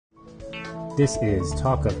This is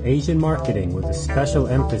Talk of Asian Marketing with a special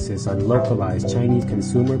emphasis on localized Chinese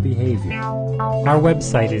consumer behavior. Our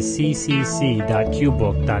website is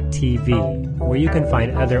ccc.qbook.tv, where you can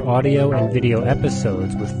find other audio and video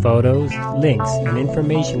episodes with photos, links, and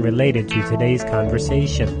information related to today's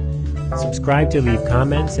conversation. Subscribe to leave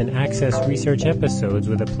comments and access research episodes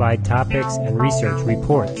with applied topics and research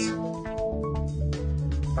reports.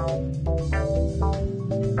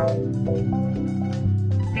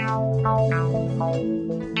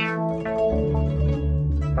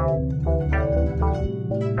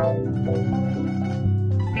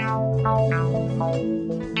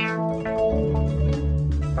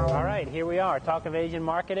 All right, here we are, Talk of Asian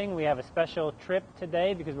Marketing. We have a special trip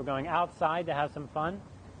today because we're going outside to have some fun.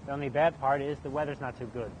 The only bad part is the weather's not too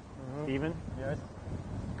good. Stephen? Yes.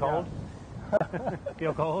 Cold? Yeah.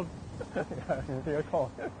 Feel cold? Yeah, feel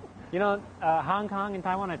cold. You know, Hong Kong and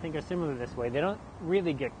Taiwan, I think, are similar this way. They don't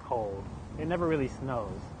really get cold. It never really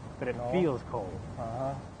snows, but it feels cold.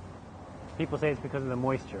 Uh-huh. People say it's because of the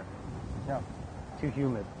moisture. Yeah. Too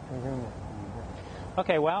humid. Too humid.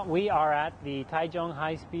 Okay, well, we are at the Taichung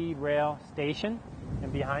High-Speed Rail Station,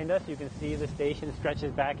 and behind us you can see the station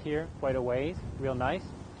stretches back here quite a ways, real nice.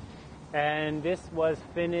 And this was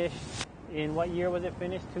finished, in what year was it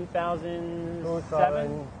finished?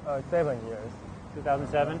 2007? 7 years.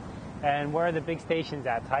 2007. And where are the big stations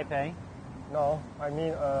at? Taipei? No, I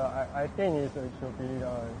mean, I think it should be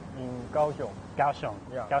in Kaohsiung. Kaohsiung.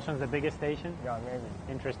 Yeah. Kaohsiung's the biggest station? Yeah, maybe.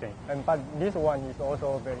 Interesting. But this one is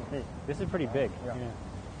also very big. This is pretty big. Yeah.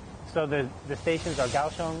 So the stations are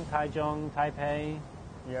Kaohsiung, Taichung, Taipei?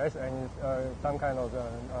 Yes, and some kind of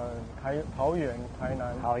Taoyuan,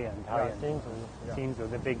 Tainan. Taoyuan. Hsinchu. Yeah. Hsinchu,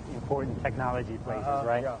 the big important technology places,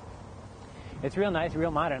 right? Yeah. It's real nice,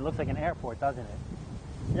 real modern. It looks like an airport, doesn't it?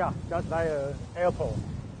 Yeah, just like an airport.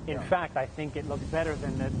 In fact, I think it looks better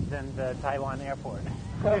than the Taiwan airport.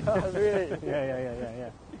 Really? Yeah.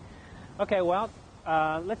 Okay, well,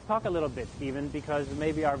 let's talk a little bit, Stephen, because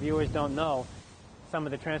maybe our viewers don't know some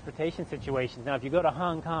of the transportation situations. Now, if you go to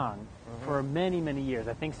Hong Kong, for many, many years,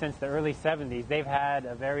 I think since the early 70s, they've had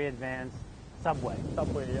a very advanced subway.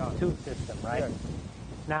 Tube system, right? Yes.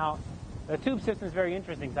 Now, the tube system is very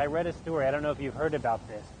interesting because I read a story. I don't know if you've heard about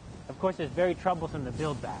this. Of course, it's very troublesome to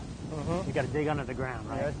build that. You got to dig under the ground,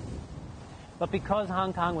 right? Yes. But because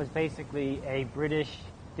Hong Kong was basically a British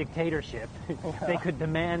dictatorship, they could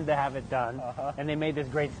demand to have it done, and they made this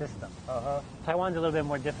great system. Taiwan's a little bit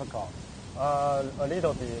more difficult. A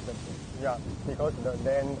little bit, yeah, because the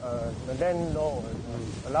land law,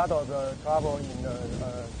 a lot of trouble in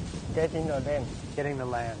getting the land. Getting the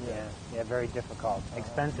land, yeah, very difficult,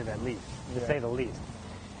 expensive at least, to say the least.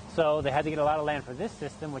 So they had to get a lot of land for this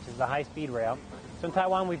system, which is the high-speed rail. So in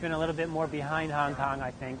Taiwan, we've been a little bit more behind Hong Kong,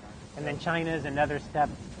 I think, and then China's another step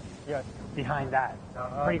behind that,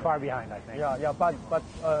 pretty far behind, I think. Yeah, but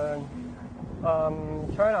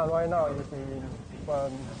China right now is in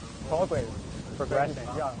progressing.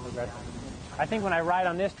 Yeah, progressing. I think when I ride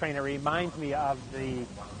on this train, it reminds me of the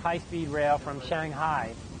high-speed rail from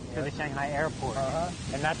Shanghai to the Shanghai airport,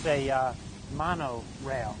 and that's a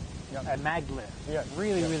monorail. A maglev.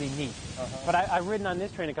 Really neat. But I've ridden on this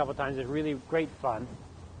train a couple times. It's really great fun.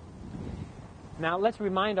 Now, let's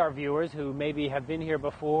remind our viewers who maybe have been here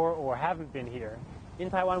before or haven't been here. In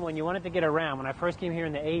Taiwan, when you wanted to get around, when I first came here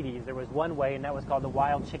in the 80s, there was one way, and that was called the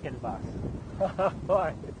wild chicken bus.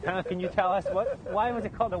 Why? Can you tell us why was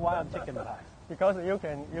it called the wild chicken bus? Because you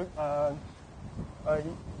can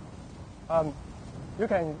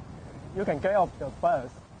get off the bus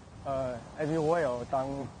everywhere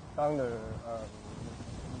down the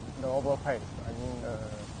overpass. I mean,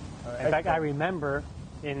 in fact, I remember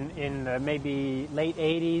in maybe late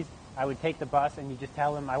 80s, I would take the bus and you just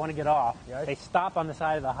tell them, I want to get off. Yes. They stop on the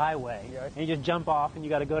side of the highway, Yes. and you just jump off and you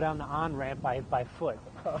got to go down the on-ramp by foot.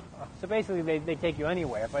 So basically, they take you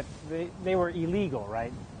anywhere, but they were illegal,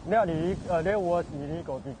 right? They were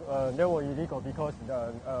illegal because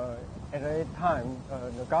at that time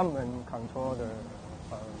the government controlled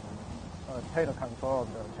take the control of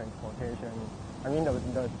the transportation. I mean the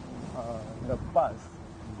bus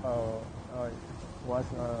was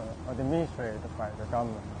administered by the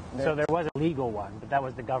government. So there was a legal one, but that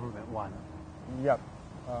was the government one. Yep.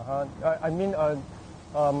 I mean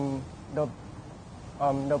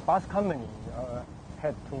the bus company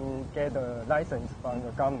had to get a license from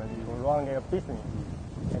the government to run their business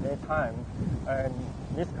at that time, and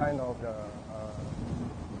this kind of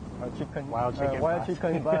wild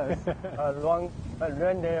chicken bus run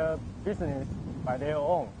their business by their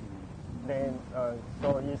own. Then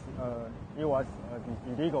so it was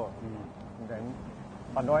illegal then.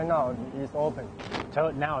 But right now it's open.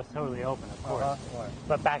 So now it's totally open, of course. Right.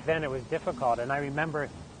 But back then it was difficult, and I remember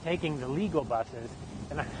taking the legal buses,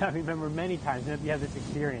 and I remember many times, you have this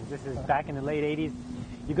experience, this is back in the late 80s,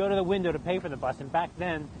 you go to the window to pay for the bus, and back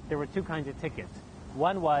then there were two kinds of tickets.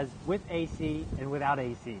 One was with AC and without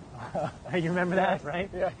AC. You remember that, right?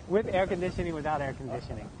 Yes. With air conditioning, without air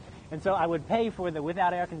conditioning. And so I would pay for the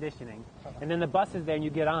without air conditioning, and then the bus is there and you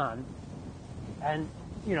get on, and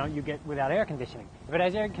you get without air conditioning. If it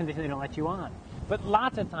has air conditioning, they don't let you on. But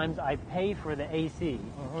lots of times I pay for the AC,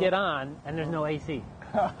 get on, and there's no AC.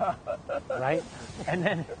 Right? And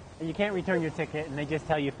then you can't return your ticket, and they just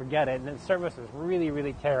tell you forget it. And the service was really,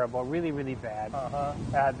 really terrible, really, really bad.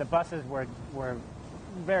 The buses were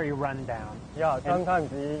very run down. Yeah,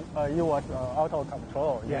 sometimes it was out of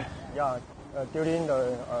control. Yeah. During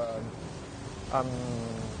the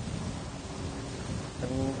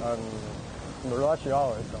rush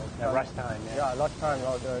hours. Rush time. Yeah, rush time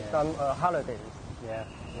or some holidays.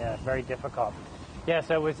 Yeah, very difficult. Yeah,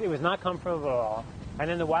 so it was not comfortable at all. And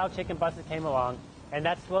then the wild chicken buses came along, and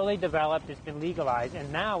that slowly developed. It's been legalized,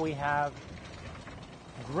 and now we have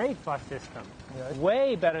a great bus system,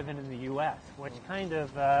 way better than in the U.S., which kind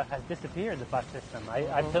of has disappeared, the bus system.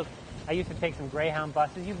 I used to take some Greyhound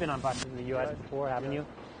buses. You've been on buses in the U.S. before, haven't you?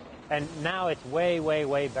 And now it's way, way,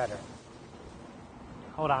 way better.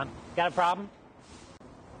 Hold on. Got a problem?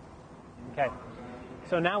 Okay.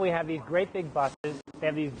 So now we have these great big buses. They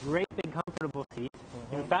have these great big comfortable seats.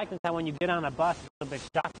 In fact, when you get on a bus, it's a little bit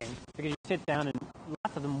shocking because you sit down and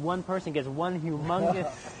lots of them, one person gets one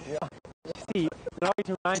humongous seat. It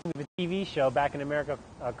always reminds me of a TV show back in America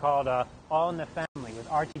called All in the Family with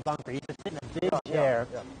Archie Bunker. He used to sit in a big chair,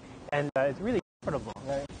 and it's really comfortable.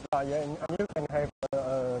 And you can have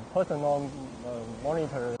a personal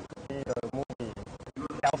monitor to see the movie.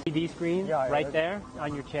 LCD screen right there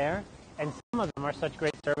on your chair. And some of them are such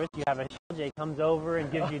great service. You have a J comes over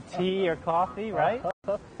and gives you tea or coffee, right?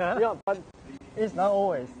 Yeah, but it's not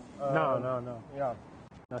always. No. Yeah.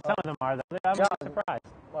 No, some of them are, though. I'm surprised.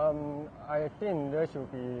 I think there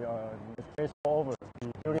should be space over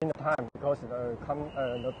during the time because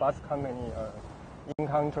the bus company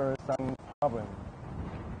encounter some problem.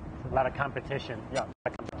 A lot of competition. Yeah. A lot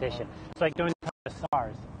of competition. It's like during the time of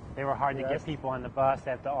SARS. They were hard to get people on the bus.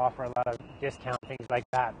 They have to offer a lot of discount, things like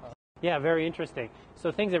that. Yeah, very interesting.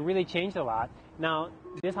 So things have really changed a lot. Now,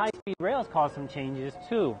 this high-speed rail has caused some changes,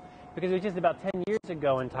 too, because it was just about 10 years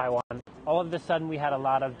ago in Taiwan, all of a sudden we had a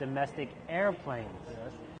lot of domestic airplanes.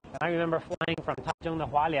 And I remember flying from Taichung to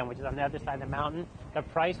Hualien, which is on the other side of the mountain. The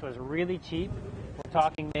price was really cheap. We're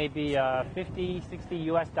talking maybe 50, 60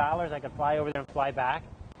 US dollars. I could fly over there and fly back.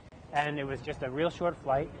 And it was just a real short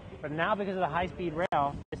flight. But now, because of the high-speed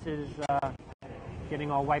rail, this is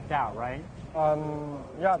getting all wiped out, right?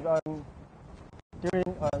 During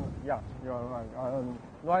you're right.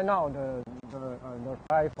 Right now, the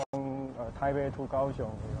flight from Taipei to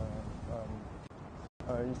Kaohsiung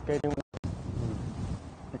is getting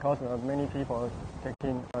because many people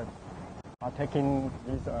are taking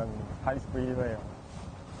this high-speed rail.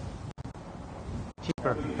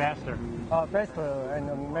 Cheaper, faster. Faster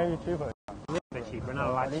and maybe cheaper. A little bit cheaper, not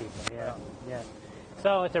a lot cheaper. Yeah.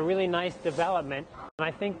 So it's a really nice development, and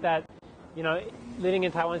I think that living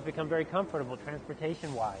in Taiwan has become very comfortable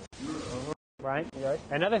transportation-wise, right? Yes.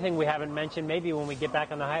 Another thing we haven't mentioned, maybe when we get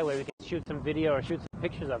back on the highway, we can shoot some video or shoot some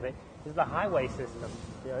pictures of it, is the highway system.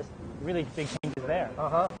 Yes. Really big changes there.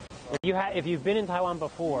 If you've been in Taiwan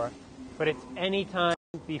before, but it's any time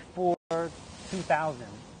before 2000,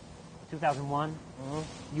 2001,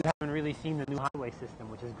 you haven't really seen the new highway system,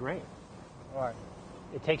 which is great. Right.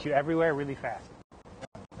 It takes you everywhere really fast.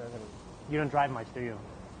 Definitely. You don't drive much, do you?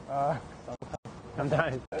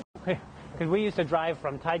 Sometimes. Because we used to drive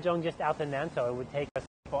from Taichung just out to Nantou. It would take us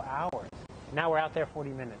a couple hours. Now we're out there 40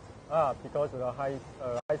 minutes. Because of the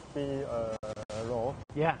high-speed road.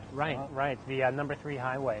 Yeah, right. The number 3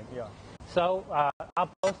 highway. Yeah. So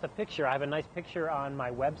I'll post a picture. I have a nice picture on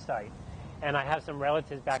my website. And I have some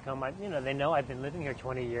relatives back home. They know I've been living here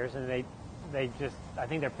 20 years, and they just, I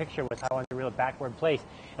think their picture was Taiwan's a real backward place.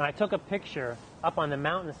 And I took a picture up on the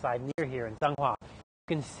mountainside near here in Zhanghua.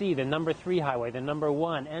 You can see the number 3 highway, the number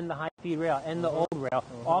 1, and the high-speed rail, and the old rail,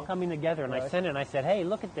 all coming together. And I sent it, and I said, hey,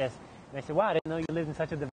 look at this. And they said, wow, I didn't know you lived in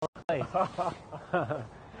such a developed place.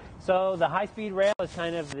 So the high-speed rail is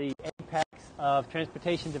kind of the apex of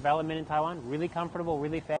transportation development in Taiwan. Really comfortable,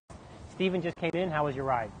 really fast. Stephen just came in. How was your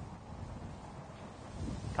ride?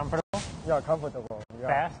 Comfortable? Yeah, comfortable. Yeah.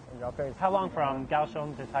 Fast? Yeah, fast. How long from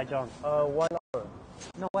Kaohsiung to Taichung? 1 hour.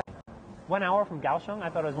 No way. 1 hour from Kaohsiung? I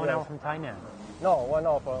thought it was 1 hour from Tainan. No, 1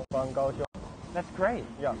 hour from Kaohsiung. That's great.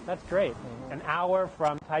 Yeah. That's great. An hour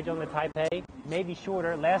from Taichung to Taipei, maybe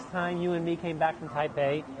shorter. Last time you and me came back from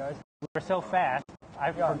Taipei, Yes. we were so fast,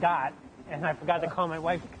 I forgot. And I forgot to call my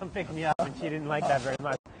wife to come pick me up, and she didn't like that very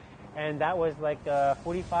much. And that was like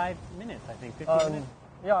 45 minutes, I think, 15 minutes.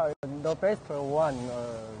 Yeah, the best one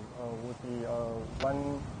would be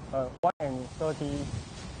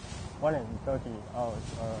 1:30 hours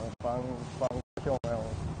from Kaohsiung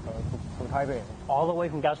to Taipei. All the way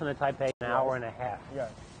from Kaohsiung to Taipei, an hour and a half.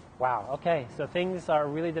 Yes. Wow. Okay, so things are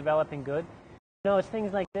really developing good. You know, it's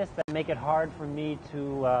things like this that make it hard for me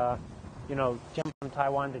to, jump from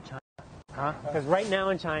Taiwan to China. Because right now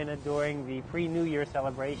in China, during the pre-New Year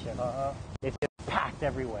celebration, it's just packed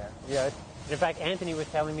everywhere. Yes. In fact, Anthony was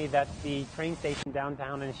telling me that the train station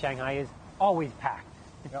downtown in Shanghai is always packed.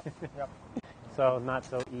 Yep. So not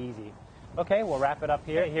so easy. Okay, we'll wrap it up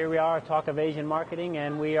here. Here we are, Talk of Asian Marketing,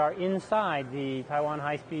 and we are inside the Taiwan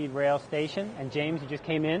High-Speed Rail Station. And James, you just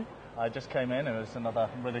came in. I just came in. It was another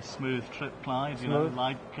really smooth trip, Clyde. You know,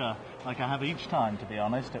 like I have each time, to be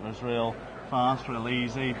honest. It was real fast, real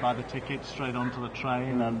easy. Buy the ticket straight onto the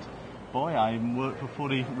train, and boy, I worked for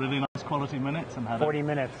 40 really nice quality minutes and had 40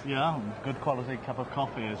 minutes. Yeah, good quality cup of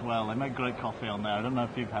coffee as well. They make great coffee on there. I don't know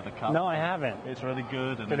if you've had a cup. No, I haven't. It's really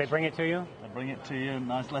good. And Do they bring it to you? They bring it to you.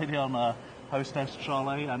 Nice lady on a hostess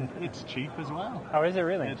trolley, and it's cheap as well. Oh, is it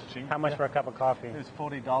really? It's cheap. How much for a cup of coffee? It was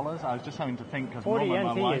 $40. I was just having to think because 40 my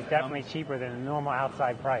NT wife is definitely cheaper than a normal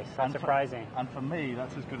outside price. That's surprising. And for me,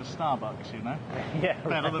 that's as good as Starbucks, you know? Yeah,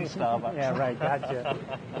 Better right. than Starbucks. Yeah, right, gotcha.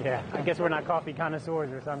 Yeah, I guess we're not coffee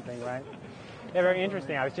connoisseurs or something, right? Yeah, very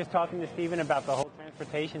interesting. I was just talking to Stephen about the whole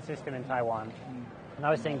transportation system in Taiwan. And I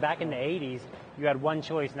was saying back in the 80s, you had one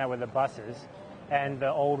choice, and that were the buses and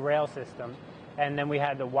the old rail system. And then we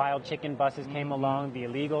had the wild chicken buses came along, the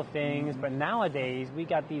illegal things. But nowadays, we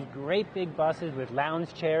got these great big buses with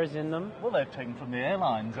lounge chairs in them. Well, they're taken from the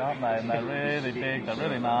airlines, aren't they? And they're really big, they're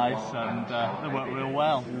really nice, and they work real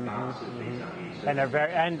well. And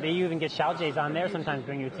and they even get xiaojies on there, sometimes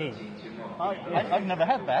bring you tea. I've never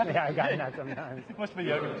had that. Yeah, I've gotten that sometimes. It must be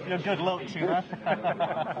your good looks, you know.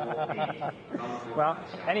 Well,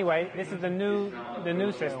 anyway, this is the new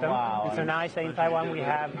system. Wow. And so now I say in Taiwan we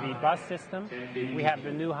have the bus system, we have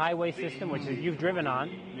the new highway system, which is you've driven on.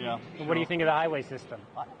 Yeah. Sure. What do you think of the highway system?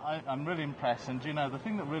 I'm really impressed, and you know, the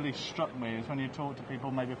thing that really struck me is when you talk to people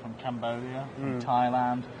maybe from Cambodia, from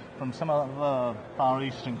Thailand, from some other Far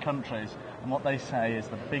Eastern countries, and what they say is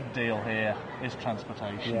the big deal here is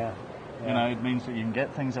transportation. Yeah. You know, it means that you can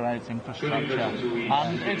get things around its infrastructure,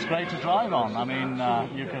 and it's great to drive on. I mean,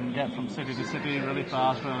 you can get from city to city really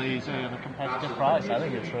fast, really easy at a competitive price. I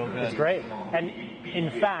think it's real good. It's great. And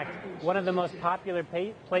in fact, one of the most popular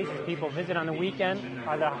places people visit on the weekend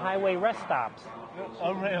are the highway rest stops.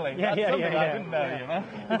 Oh, really? Yeah, That's something I yeah. didn't know, you know.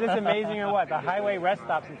 Is this amazing or what? The highway rest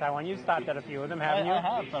stops in Taiwan. You've stopped at a few of them, haven't you? I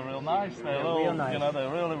have. They're real nice. They're real nice. You know,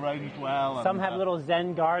 they're really arranged well. Some have little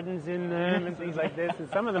Zen gardens in them and things like this, and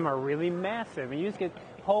some of them are really massive. And you just get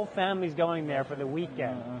whole families going there for the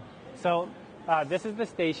weekend. So this is the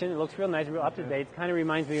station. It looks real nice, real up to date. It kind of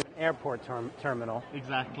reminds me of an airport terminal.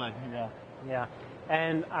 Exactly. Yeah. Yeah.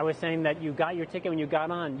 And I was saying that you got your ticket when you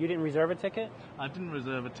got on. You didn't reserve a ticket? I didn't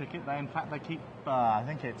reserve a ticket. In fact, they keep, I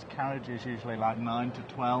think it's carriages usually like 9 to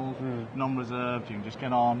 12, non-reserved. You can just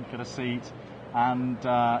get on, get a seat. And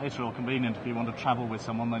it's real convenient if you want to travel with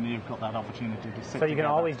someone, then you've got that opportunity to sit So you can together.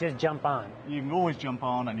 always just jump on. You can always jump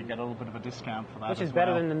on, and you get a little bit of a discount for that. Which is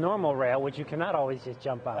better than the normal rail, which you cannot always just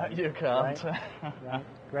jump on. You can't. Right? Right.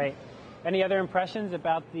 Great. Any other impressions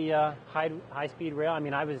about the high-speed rail? I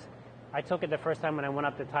mean, I took it the first time when I went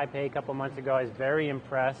up to Taipei a couple months ago. I was very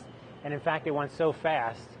impressed. And in fact, it went so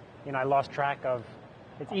fast, you know, I lost track of.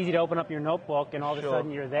 It's easy to open up your notebook and all of a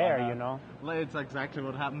sudden you're there, you know. It's exactly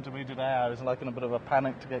what happened to me today. I was like in a bit of a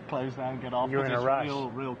panic to get closed down and get off. You're in a rush.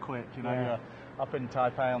 Real quick, you know. Yeah. You're up in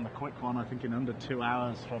Taipei on the quick one, I think in under 2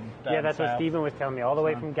 hours from down Yeah, that's south. what Stephen was telling me, all the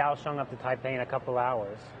way from Kaohsiung up to Taipei in a couple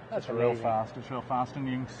hours. That's real fast. It's real fast, and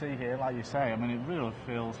you can see here, like you say, I mean, it really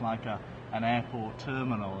feels like an airport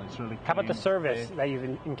terminal. It's really. How about the service that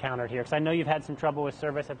you've encountered here? Because I know you've had some trouble with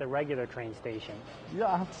service at the regular train station. Yeah,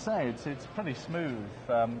 I have to say it's pretty smooth.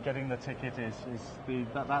 Getting the ticket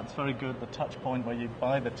that's very good. The touch point where you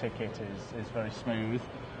buy the ticket is very smooth.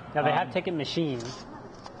 Now they have ticket machines.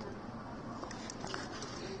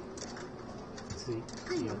 Let's see.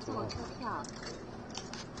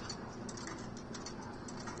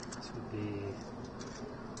 This would be.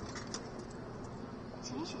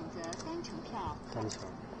 请选择单程票。单程。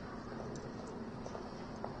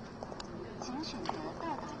请选择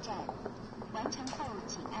到达站，完成后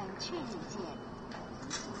请按确认键。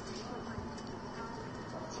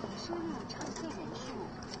请输入乘客人数，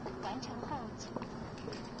完成后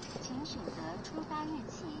请选择出发日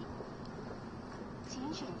期，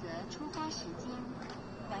请选择出发时间，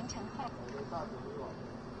完成后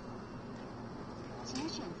请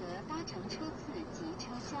选择搭乘车次及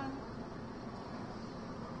车厢。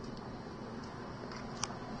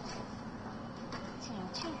请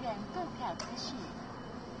确认购票资讯。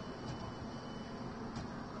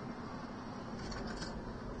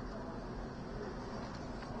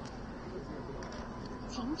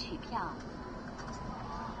请取票。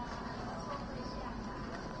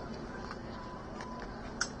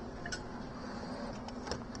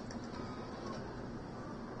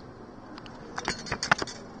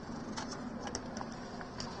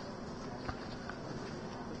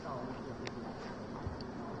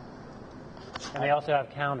And they also have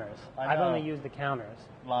counters. I I've know. only used the counters.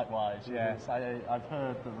 Likewise, yes. I've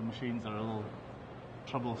heard that the machines are a little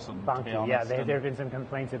troublesome, to be Funky. honest. Yeah, there have been some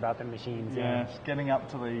complaints about the machines. Yes, getting up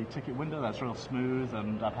to the ticket window, that's real smooth,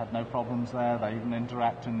 and I've had no problems there. They even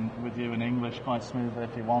interact with you in English quite smoothly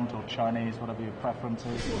if you want, or Chinese, whatever your preference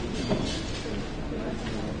is.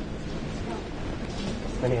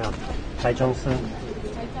 你好，台中市。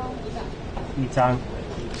一张。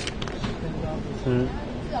是。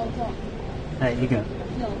哎，一个。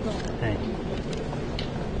哎。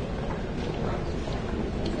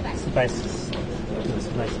440。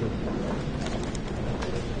440。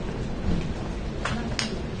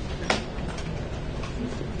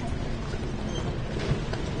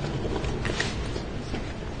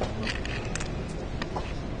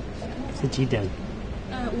是几点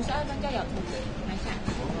？52分就有通知，拿下。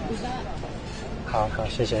52。好，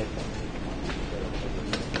谢谢。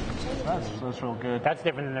That's real good. That's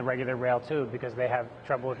different than the regular rail too, because they have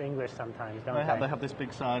trouble with English sometimes, don't they? They have this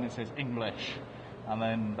big sign that says English, and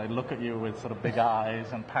then they look at you with sort of big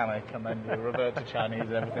eyes and panic, and then you revert to Chinese.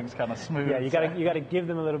 And everything's kind of smooth. Yeah, you got to give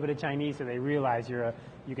them a little bit of Chinese so they realize you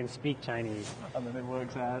can speak Chinese. And then it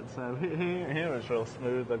works out. So here it's real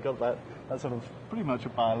smooth. They've got that sort of pretty much a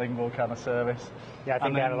bilingual kind of service. Yeah, I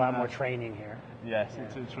think they have a lot more training here. Yes, yeah.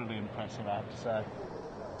 It's really impressive, I have to say.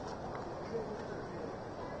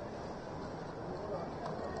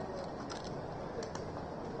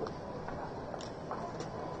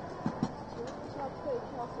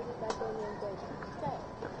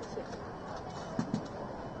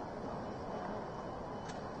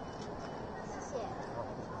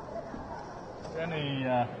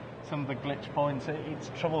 Some of the glitch points, it's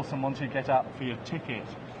troublesome once you get up for your ticket.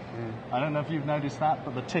 I don't know if you've noticed that,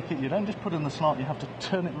 but the ticket, you don't just put in the slot, you have to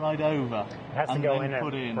turn it right over. It has to go in,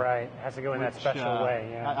 right, it has to go in that special way,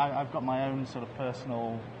 yeah. I've got my own sort of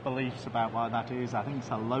personal beliefs about why that is. I think it's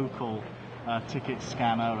a local ticket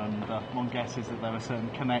scanner, and one guesses that there were certain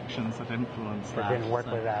connections that influenced that. It didn't work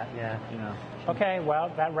with that, yeah. Okay, well,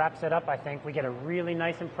 that wraps it up, I think. We get a really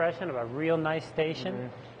nice impression of a real nice station,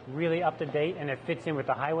 really up to date, and it fits in with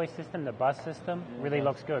the highway system, the bus system. Yeah, really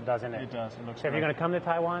looks good, doesn't it? It does. It looks so if you're going to come to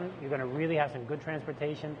Taiwan, you're going to really have some good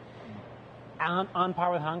transportation, on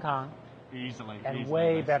par with Hong Kong. Easily. And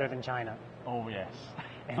way better than China. Oh, yes.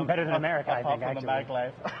 And better than America, I think, actually. The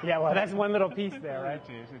maglev. Yeah, well, that's one little piece there, right?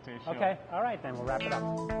 It is, sure. Okay, all right, then, we'll wrap it up.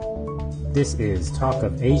 This is Talk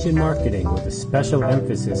of Asian Marketing with a special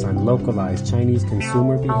emphasis on localized Chinese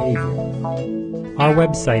consumer behavior. Our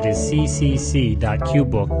website is ccc.qbook.tv,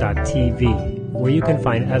 where you can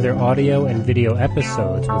find other audio and video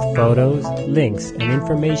episodes with photos, links, and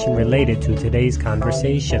information related to today's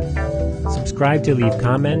conversation. Subscribe to leave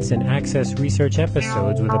comments and access research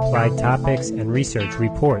episodes with applied topics and research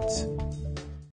reports.